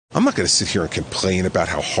I'm not going to sit here and complain about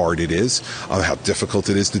how hard it is, how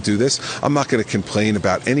difficult it is to do this. I'm not going to complain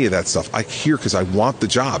about any of that stuff. I'm here because I want the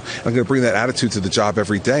job. I'm going to bring that attitude to the job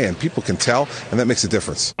every day, and people can tell, and that makes a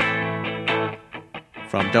difference.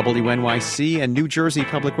 From WNYC and New Jersey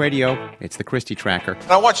Public Radio, it's the Christie Tracker.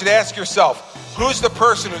 And I want you to ask yourself, who's the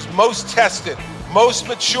person who's most tested, most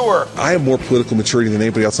mature? I have more political maturity than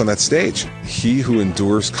anybody else on that stage. He who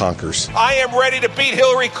endures conquers. I am ready to beat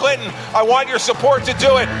Hillary Clinton. I want your support to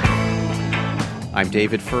do it. I'm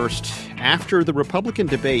David First. After the Republican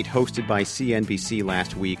debate hosted by CNBC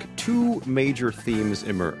last week, two major themes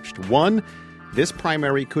emerged. One, this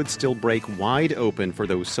primary could still break wide open for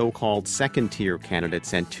those so-called second-tier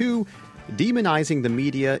candidates. And two, demonizing the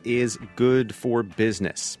media is good for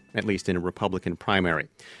business, at least in a Republican primary.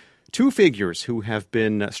 Two figures who have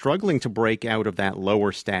been struggling to break out of that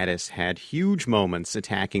lower status had huge moments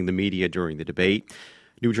attacking the media during the debate.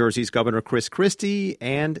 New Jersey's Governor Christie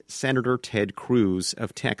and Senator Ted Cruz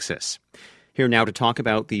of Texas. Here now to talk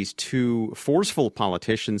about these two forceful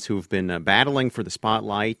politicians who've been battling for the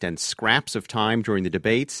spotlight and scraps of time during the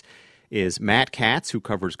debates is Matt Katz, who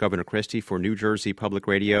covers Governor Christie for New Jersey Public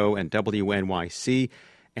Radio and WNYC,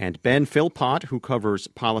 and Ben Philpott, who covers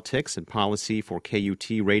politics and policy for KUT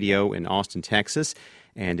Radio in Austin, Texas,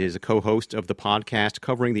 and is a co-host of the podcast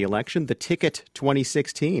covering the election, The Ticket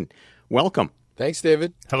 2016. Welcome. Thanks,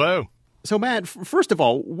 David. Hello. So, Matt, first of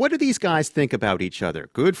all, what do these guys think about each other?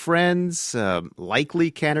 Good friends, likely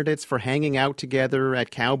candidates for hanging out together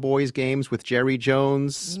at Cowboys games with Jerry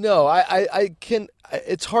Jones? No, I can.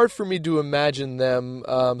 It's hard for me to imagine them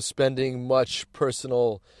spending much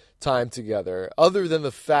personal time together, other than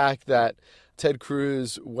the fact that Ted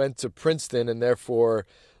Cruz went to Princeton and therefore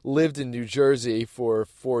lived in New Jersey for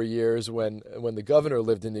 4 years when the governor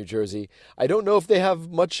lived in New Jersey. I don't know if they have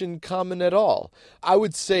much in common at all. I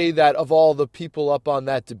would say that of all the people up on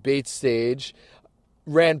that debate stage,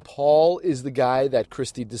 Rand Paul is the guy that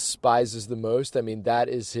Christie despises the most. I mean, that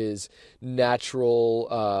is his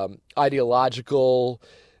natural ideological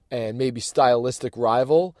and maybe stylistic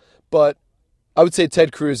rival. But I would say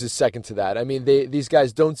Ted Cruz is second to that. I mean, these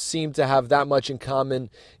guys don't seem to have that much in common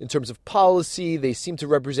in terms of policy. They seem to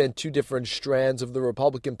represent two different strands of the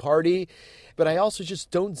Republican Party. But I also just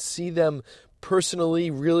don't see them personally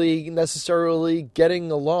really necessarily getting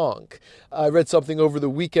along. I read something over the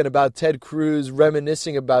weekend about Ted Cruz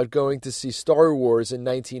reminiscing about going to see Star Wars in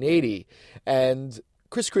 1980. And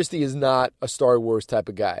Chris Christie is not a Star Wars type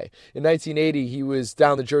of guy. In 1980, he was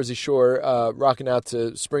down the Jersey Shore rocking out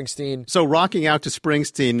to Springsteen. So rocking out to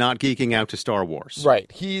Springsteen, not geeking out to Star Wars.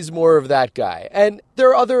 Right. He's more of that guy. And there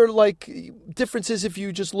are other differences if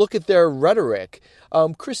you just look at their rhetoric.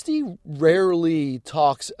 Christie rarely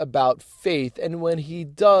talks about faith, and when he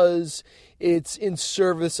does, it's in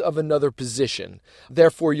service of another position.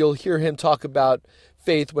 Therefore, you'll hear him talk about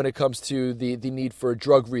faith when it comes to the need for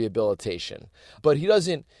drug rehabilitation. But he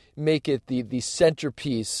doesn't make it the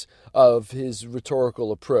centerpiece of his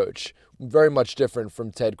rhetorical approach. Very much different from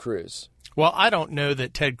Ted Cruz. Well, I don't know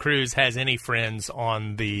that Ted Cruz has any friends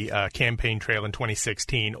on the campaign trail in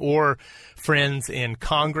 2016 or friends in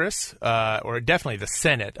Congress or definitely the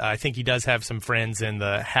Senate. I think he does have some friends in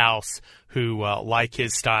the House who like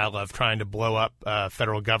his style of trying to blow up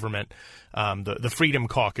federal government. The Freedom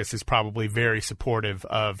Caucus is probably very supportive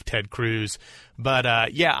of Ted Cruz. But,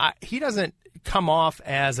 he doesn't come off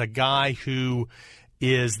as a guy who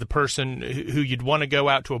is the person who you'd want to go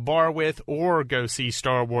out to a bar with or go see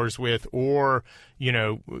Star Wars with or,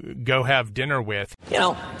 go have dinner with.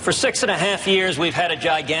 For 6.5 years, we've had a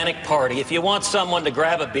gigantic party. If you want someone to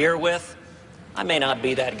grab a beer with, I may not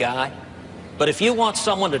be that guy. But if you want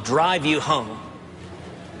someone to drive you home,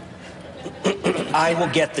 I will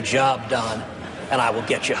get the job done, and I will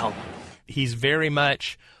get you home. He's very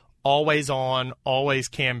much always on, always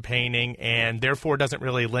campaigning, and therefore doesn't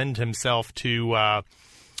really lend himself to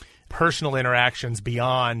personal interactions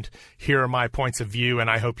beyond, here are my points of view, and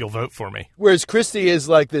I hope you'll vote for me. Whereas Christie is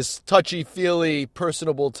like this touchy-feely,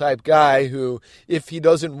 personable type guy who, if he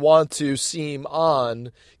doesn't want to seem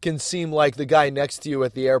on, can seem like the guy next to you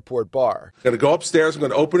at the airport bar. I'm going to go upstairs, I'm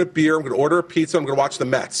going to open a beer, I'm going to order a pizza, I'm going to watch the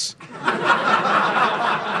Mets.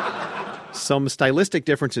 Some stylistic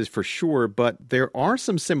differences for sure, but there are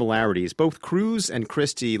some similarities. Both Cruz and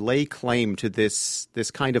Christie lay claim to this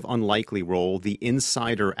kind of unlikely role, the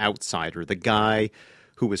insider-outsider, the guy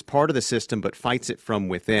who is part of the system but fights it from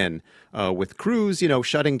within. With Cruz,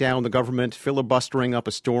 shutting down the government, filibustering up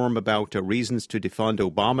a storm about reasons to defund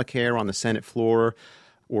Obamacare on the Senate floor,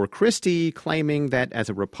 or Christie claiming that as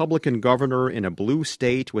a Republican governor in a blue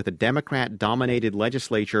state with a Democrat-dominated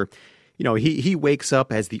legislature, he wakes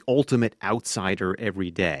up as the ultimate outsider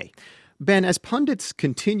every day. Ben, as pundits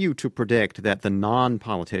continue to predict that the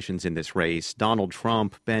non-politicians in this race, Donald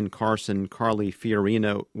Trump, Ben Carson, Carly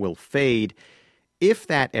Fiorina, will fade, if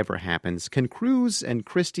that ever happens, can Cruz and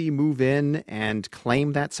Christie move in and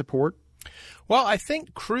claim that support? Well, I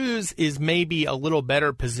think Cruz is maybe a little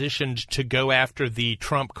better positioned to go after the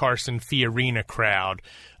Trump-Carson-Fiorina crowd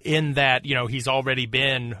in that, he's already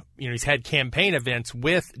been, he's had campaign events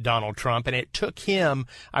with Donald Trump, and it took him,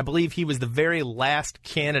 I believe he was the very last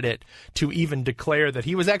candidate to even declare that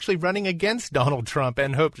he was actually running against Donald Trump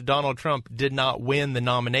and hoped Donald Trump did not win the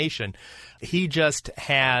nomination. He just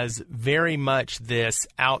has very much this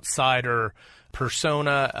outsider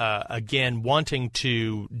persona, again, wanting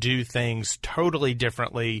to do things totally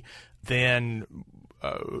differently than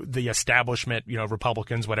the establishment,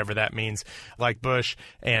 Republicans, whatever that means, like Bush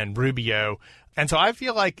and Rubio. And so I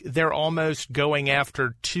feel like they're almost going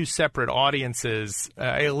after two separate audiences,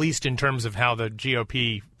 at least in terms of how the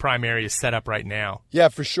GOP primary is set up right now. Yeah,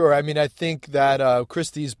 for sure. I mean, I think that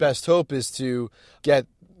Christie's best hope is to get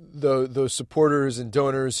those supporters and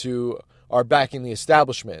donors who are backing the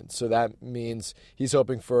establishment. So that means he's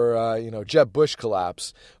hoping for, Jeb Bush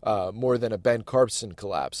collapse more than a Ben Carson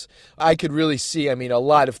collapse. I could really see, a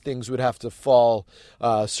lot of things would have to fall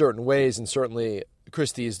certain ways, and certainly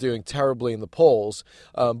Christie is doing terribly in the polls.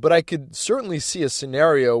 But I could certainly see a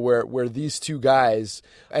scenario where these two guys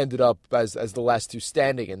ended up as the last two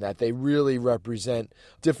standing, and that they really represent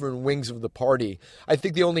different wings of the party. I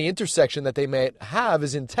think the only intersection that they may have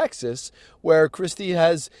is in Texas, where Christie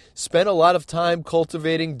has spent a lot of time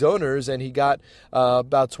cultivating donors, and he got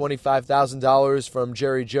about $25,000 from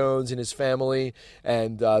Jerry Jones and his family,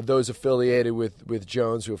 and those affiliated with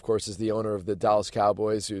Jones, who of course is the owner of the Dallas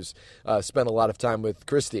Cowboys, who's spent a lot of time with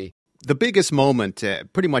Christie. The biggest moment,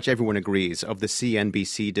 pretty much everyone agrees, of the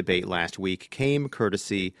CNBC debate last week came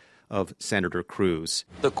courtesy of Senator Cruz.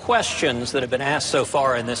 The questions that have been asked so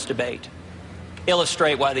far in this debate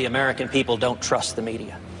illustrate why the American people don't trust the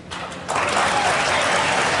media.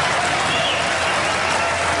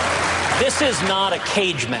 This is not a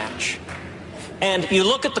cage match. And you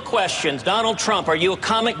look at the questions. Donald Trump, are you a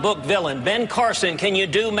comic book villain? Ben Carson, can you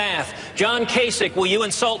do math? John Kasich, will you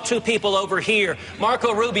insult two people over here?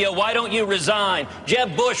 Marco Rubio, why don't you resign?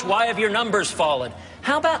 Jeb Bush, why have your numbers fallen?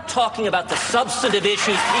 How about talking about the substantive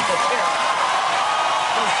issues people care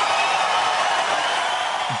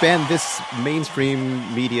about? Ben, this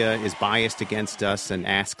mainstream media is biased against us and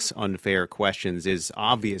asks unfair questions is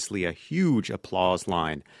obviously a huge applause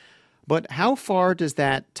line. But how far does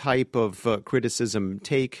that type of criticism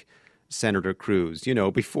take Senator Cruz,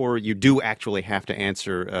 before you do actually have to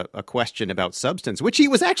answer a question about substance, which he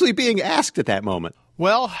was actually being asked at that moment?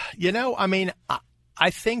 Well, I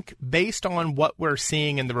think based on what we're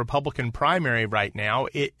seeing in the Republican primary right now,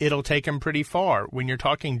 it'll take him pretty far. When you're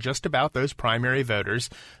talking just about those primary voters,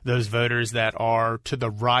 those voters that are to the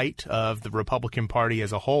right of the Republican Party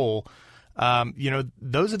as a whole,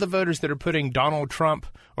 those are the voters that are putting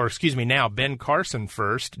now Ben Carson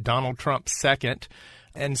first, Donald Trump second.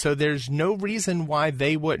 And so there's no reason why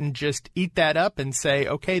they wouldn't just eat that up and say,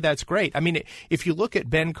 okay, that's great. If you look at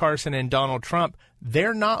Ben Carson and Donald Trump,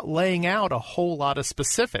 they're not laying out a whole lot of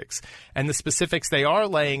specifics. And the specifics they are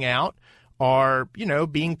laying out are,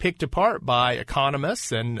 being picked apart by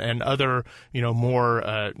economists and other,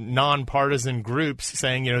 more nonpartisan groups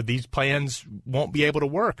saying, these plans won't be able to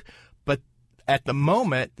work. But at the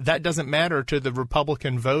moment, that doesn't matter to the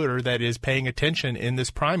Republican voter that is paying attention in this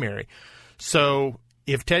primary. So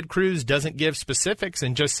if Ted Cruz doesn't give specifics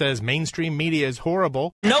and just says mainstream media is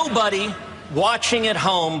horrible. Nobody watching at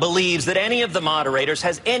home believes that any of the moderators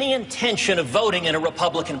has any intention of voting in a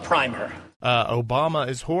Republican primary. Obama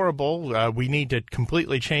is horrible. We need to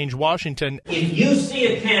completely change Washington. If you see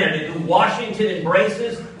a candidate who Washington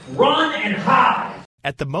embraces, run and hide.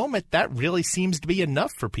 At the moment, that really seems to be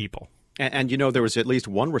enough for people. And there was at least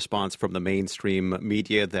one response from the mainstream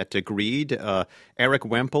media that agreed. Eric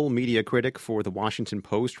Wemple, media critic for The Washington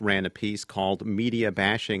Post, ran a piece called "Media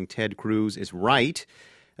Bashing Ted Cruz is Right."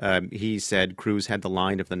 He said Cruz had the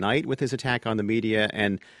line of the night with his attack on the media.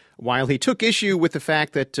 And while he took issue with the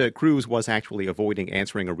fact that Cruz was actually avoiding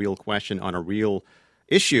answering a real question on a real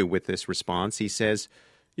issue with this response, he says,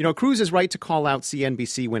 Cruz is right to call out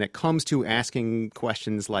CNBC when it comes to asking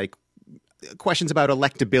questions like questions about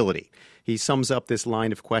electability. He sums up this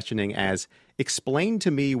line of questioning as, explain to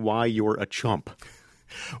me why you're a chump.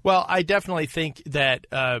 Well, I definitely think that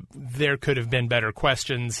there could have been better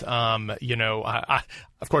questions.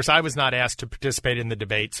 Of course, I was not asked to participate in the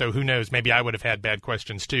debate, so who knows? Maybe I would have had bad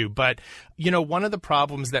questions too. But, one of the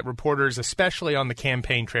problems that reporters, especially on the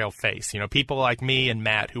campaign trail, face, people like me and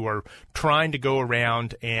Matt who are trying to go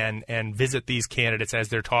around and visit these candidates as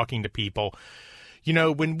they're talking to people,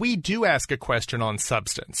 when we do ask a question on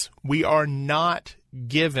substance, we are not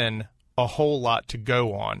given a whole lot to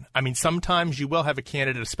go on. I mean, sometimes you will have a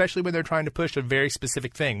candidate, especially when they're trying to push a very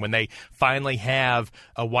specific thing, when they finally have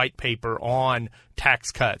a white paper on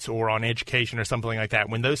tax cuts or on education or something like that.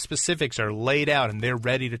 When those specifics are laid out and they're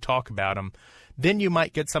ready to talk about them, then you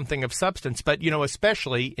might get something of substance. But,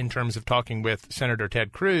 especially in terms of talking with Senator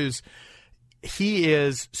Ted Cruz, he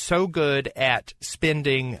is so good at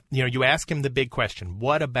spending, you ask him the big question,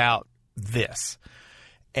 what about this?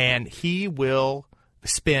 And he will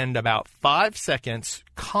spend about 5 seconds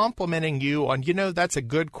complimenting you on, that's a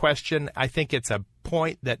good question. I think it's a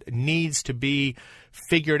point that needs to be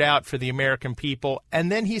figured out for the American people.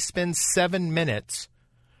 And then he spends 7 minutes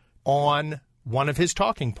on one of his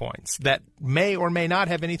talking points that may or may not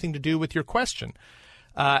have anything to do with your question.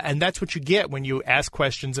 And that's what you get when you ask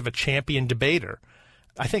questions of a champion debater.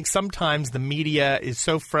 I think sometimes the media is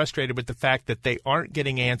so frustrated with the fact that they aren't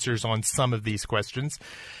getting answers on some of these questions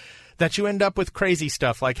that you end up with crazy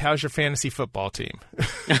stuff like, how's your fantasy football team?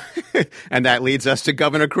 And that leads us to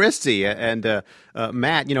Governor Christie. And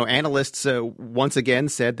Matt, analysts once again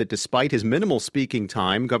said that despite his minimal speaking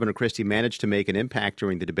time, Governor Christie managed to make an impact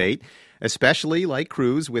during the debate, especially like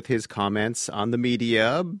Cruz with his comments on the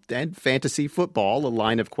media and fantasy football, a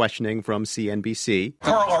line of questioning from CNBC.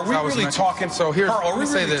 Carl, are we really talking? So here's, Carl, are we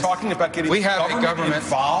really talking about getting government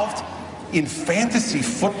involved in fantasy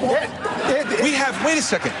football? Wait a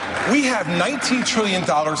second. We have $19 trillion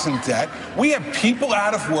in debt. We have people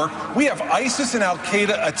out of work. We have ISIS and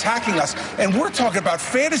Al-Qaeda attacking us. And we're talking about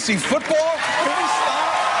fantasy football? Can we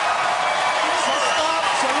stop?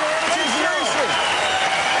 Seriously.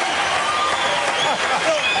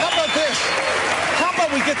 How about this? How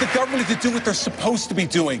about we get the government to do what they're supposed to be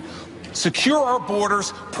doing? Secure our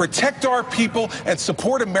borders, protect our people, and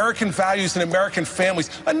support American values and American families.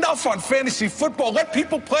 Enough on fantasy football. Let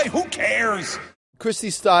people play. Who cares?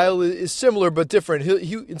 Christie's style is similar but different.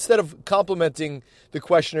 He instead of complimenting the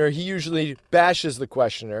questioner, he usually bashes the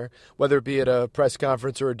questioner, whether it be at a press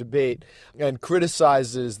conference or a debate, and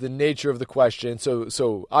criticizes the nature of the question.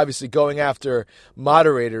 So obviously going after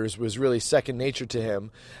moderators was really second nature to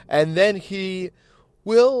him. And then he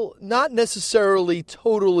will not necessarily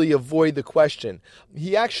totally avoid the question.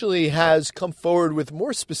 He actually has come forward with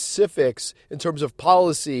more specifics in terms of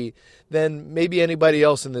policy than maybe anybody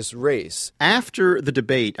else in this race. After the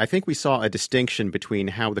debate, I think we saw a distinction between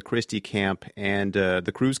how the Christie camp and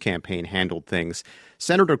the Cruz campaign handled things.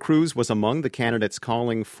 Senator Cruz was among the candidates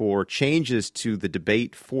calling for changes to the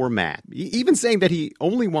debate format, even saying that he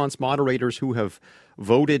only wants moderators who have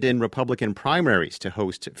voted in Republican primaries to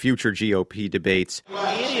host future GOP debates.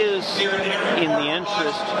 It is in the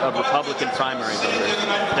interest of Republican primary voters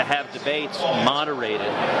to have debates moderated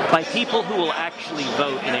by people who will actually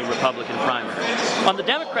vote in a Republican primary. On the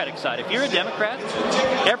Democratic side, if you're a Democrat,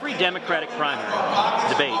 every Democratic primary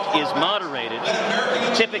debate is moderated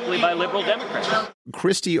typically by liberal Democrats.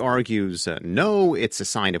 Christie argues, no, it's a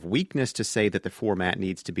sign of weakness to say that the format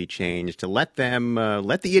needs to be changed, to let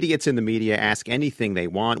the idiots in the media ask anything they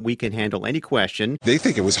want. We can handle any question. They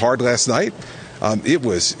think it was hard last night. It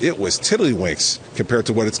was tiddlywinks compared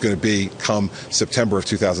to what it's going to be come September of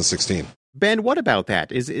 2016. Ben, what about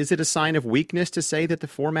that? Is it a sign of weakness to say that the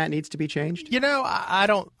format needs to be changed? I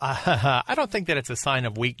don't think that it's a sign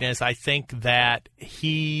of weakness. I think that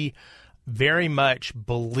he very much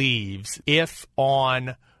believes if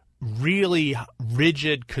on really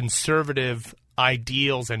rigid conservative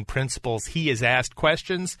ideals and principles he is asked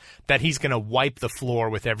questions, that he's going to wipe the floor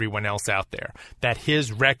with everyone else out there, that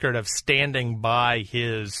his record of standing by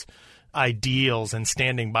his ideals and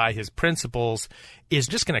standing by his principles is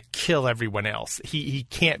just going to kill everyone else. He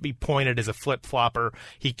can't be pointed as a flip-flopper.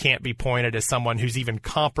 He can't be pointed as someone who's even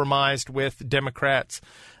compromised with Democrats.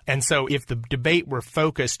 And so if the debate were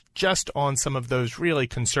focused just on some of those really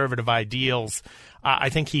conservative ideals, I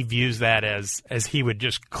think he views that as he would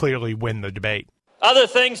just clearly win the debate. Other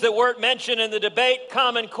things that weren't mentioned in the debate,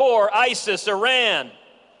 Common Core, ISIS, Iran.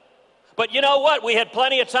 But you know what? We had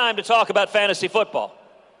plenty of time to talk about fantasy football.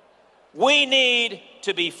 We need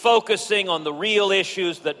to be focusing on the real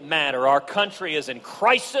issues that matter. Our country is in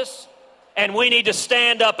crisis, and we need to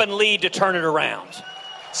stand up and lead to turn it around.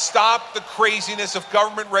 Stop the craziness of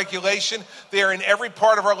government regulation. They are in every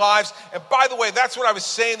part of our lives. And by the way, that's what I was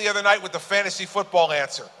saying the other night with the fantasy football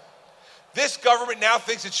answer. This government now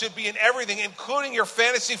thinks it should be in everything, including your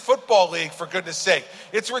fantasy football league, for goodness sake.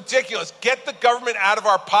 It's ridiculous. Get the government out of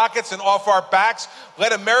our pockets and off our backs.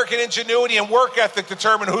 Let American ingenuity and work ethic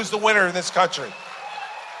determine who's the winner in this country.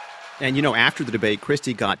 And, after the debate,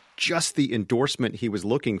 Christie got just the endorsement he was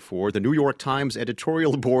looking for. The New York Times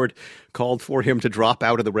editorial board called for him to drop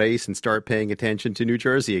out of the race and start paying attention to New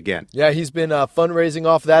Jersey again. Yeah, he's been fundraising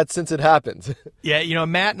off that since it happened. Yeah,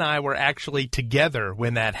 Matt and I were actually together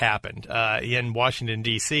when that happened in Washington,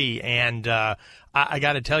 D.C., and I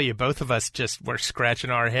got to tell you, both of us just were scratching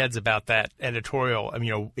our heads about that editorial.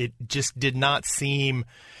 It just did not seem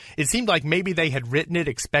 – it seemed like maybe they had written it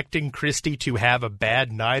expecting Christie to have a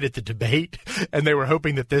bad night at the debate, and they were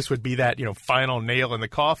hoping that this would be that, final nail in the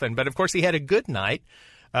coffin. But, of course, he had a good night.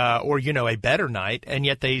 Or a better night, and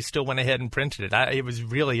yet they still went ahead and printed it. It was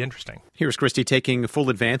really interesting. Here's Christie taking full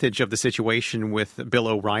advantage of the situation with Bill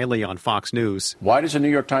O'Reilly on Fox News. Why does the New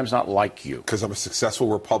York Times not like you? Because I'm a successful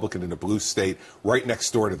Republican in a blue state right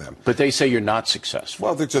next door to them. But they say you're not successful.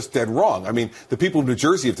 Well, they're just dead wrong. The people of New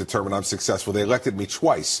Jersey have determined I'm successful. They elected me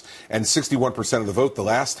twice, and 61% of the vote the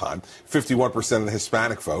last time, 51% of the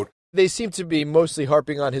Hispanic vote. They seem to be mostly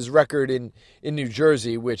harping on his record in New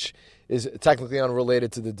Jersey, which is technically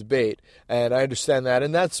unrelated to the debate. And I understand that.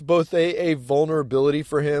 And that's both a vulnerability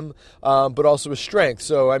for him, but also a strength.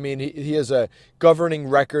 So, he has a governing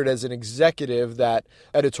record as an executive that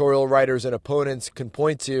editorial writers and opponents can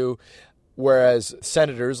point to, whereas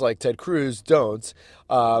senators like Ted Cruz don't.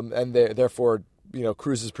 And therefore,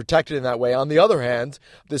 Cruz is protected in that way. On the other hand,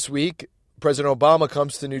 this week, President Obama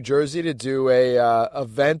comes to New Jersey to do a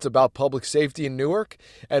event about public safety in Newark.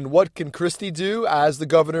 And what can Christie do as the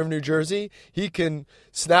governor of New Jersey? He can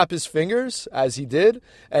snap his fingers, as he did,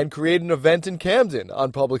 and create an event in Camden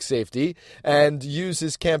on public safety and use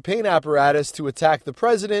his campaign apparatus to attack the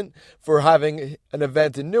president for having an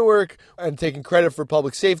event in Newark and taking credit for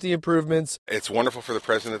public safety improvements. It's wonderful for the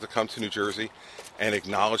president to come to New Jersey and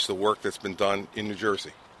acknowledge the work that's been done in New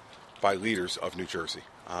Jersey by leaders of New Jersey.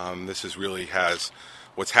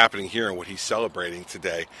 What's happening here and what he's celebrating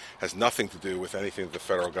today has nothing to do with anything that the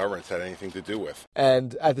federal government's had anything to do with.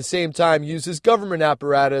 And at the same time, use his government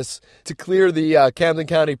apparatus to clear the Camden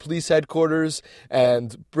County Police Headquarters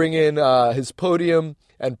and bring in his podium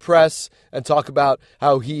and press and talk about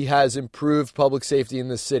how he has improved public safety in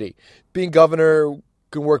this city. Being governor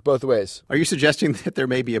can work both ways. Are you suggesting that there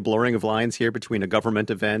may be a blurring of lines here between a government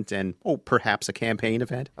event and, perhaps a campaign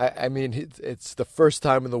event? It's the first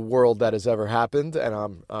time in the world that has ever happened,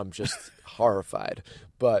 and I'm just horrified.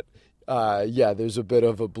 But there's a bit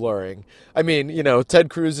of a blurring. Ted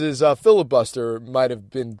Cruz's filibuster might have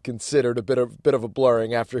been considered a bit of a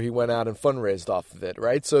blurring after he went out and fundraised off of it,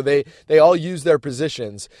 right? So they all use their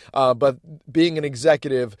positions, but being an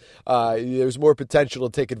executive, there's more potential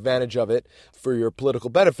to take advantage of it for your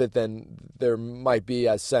political benefit than there might be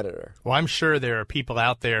as senator. Well, I'm sure there are people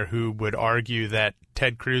out there who would argue that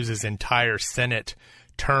Ted Cruz's entire Senate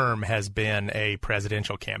term has been a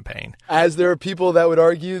presidential campaign. As there are people that would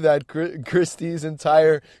argue that Christie's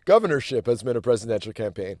entire governorship has been a presidential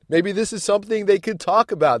campaign. Maybe this is something they could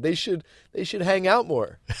talk about. They should hang out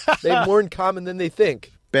more. They have more in common than they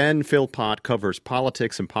think. Ben Philpott covers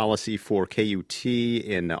politics and policy for KUT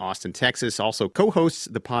in Austin, Texas. Also co-hosts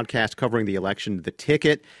the podcast covering the election, The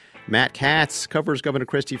Ticket. Matt Katz covers Governor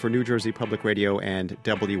Christie for New Jersey Public Radio and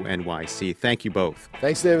WNYC. Thank you both.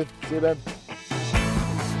 Thanks, David. See you, Ben.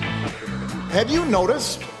 Have you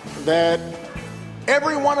noticed that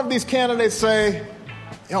every one of these candidates say,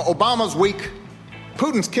 Obama's weak,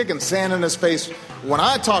 Putin's kicking sand in his face. When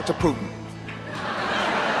I talk to Putin,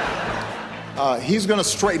 he's going to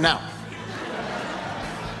straighten out.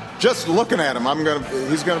 Just looking at him,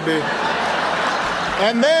 he's going to be.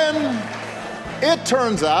 And then it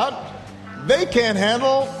turns out they can't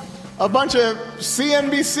handle a bunch of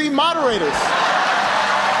CNBC moderators.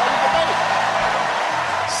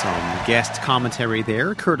 Some guest commentary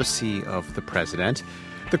there, courtesy of the president.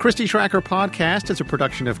 The Christie Tracker podcast is a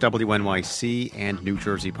production of WNYC and New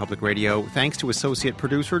Jersey Public Radio. Thanks to associate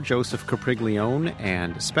producer Joseph Capriglione,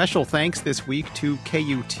 and special thanks this week to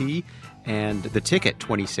KUT and The Ticket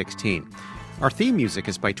 2016. Our theme music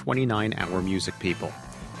is by 29 Hour Music People.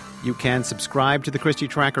 You can subscribe to the Christie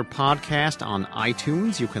Tracker podcast on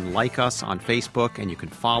iTunes. You can like us on Facebook, and you can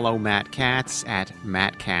follow Matt Katz at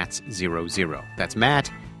MattKatz00. That's Matt,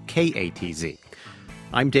 Katz.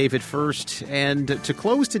 I'm David First, and to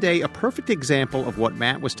close today, a perfect example of what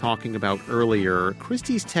Matt was talking about earlier,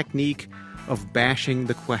 Christie's technique of bashing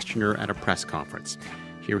the questioner at a press conference.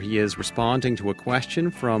 Here he is responding to a question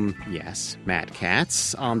from, yes, Matt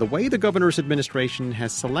Katz, on the way the governor's administration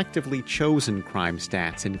has selectively chosen crime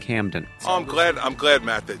stats in Camden. I'm glad,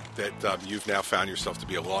 Matt, that you've now found yourself to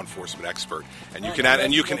be a law enforcement expert, and you can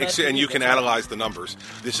analyze the numbers.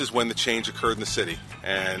 This is when the change occurred in the city,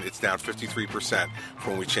 and it's down 53%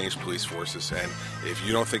 from when we changed police forces. And if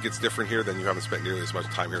you don't think it's different here, then you haven't spent nearly as much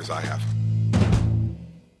time here as I have.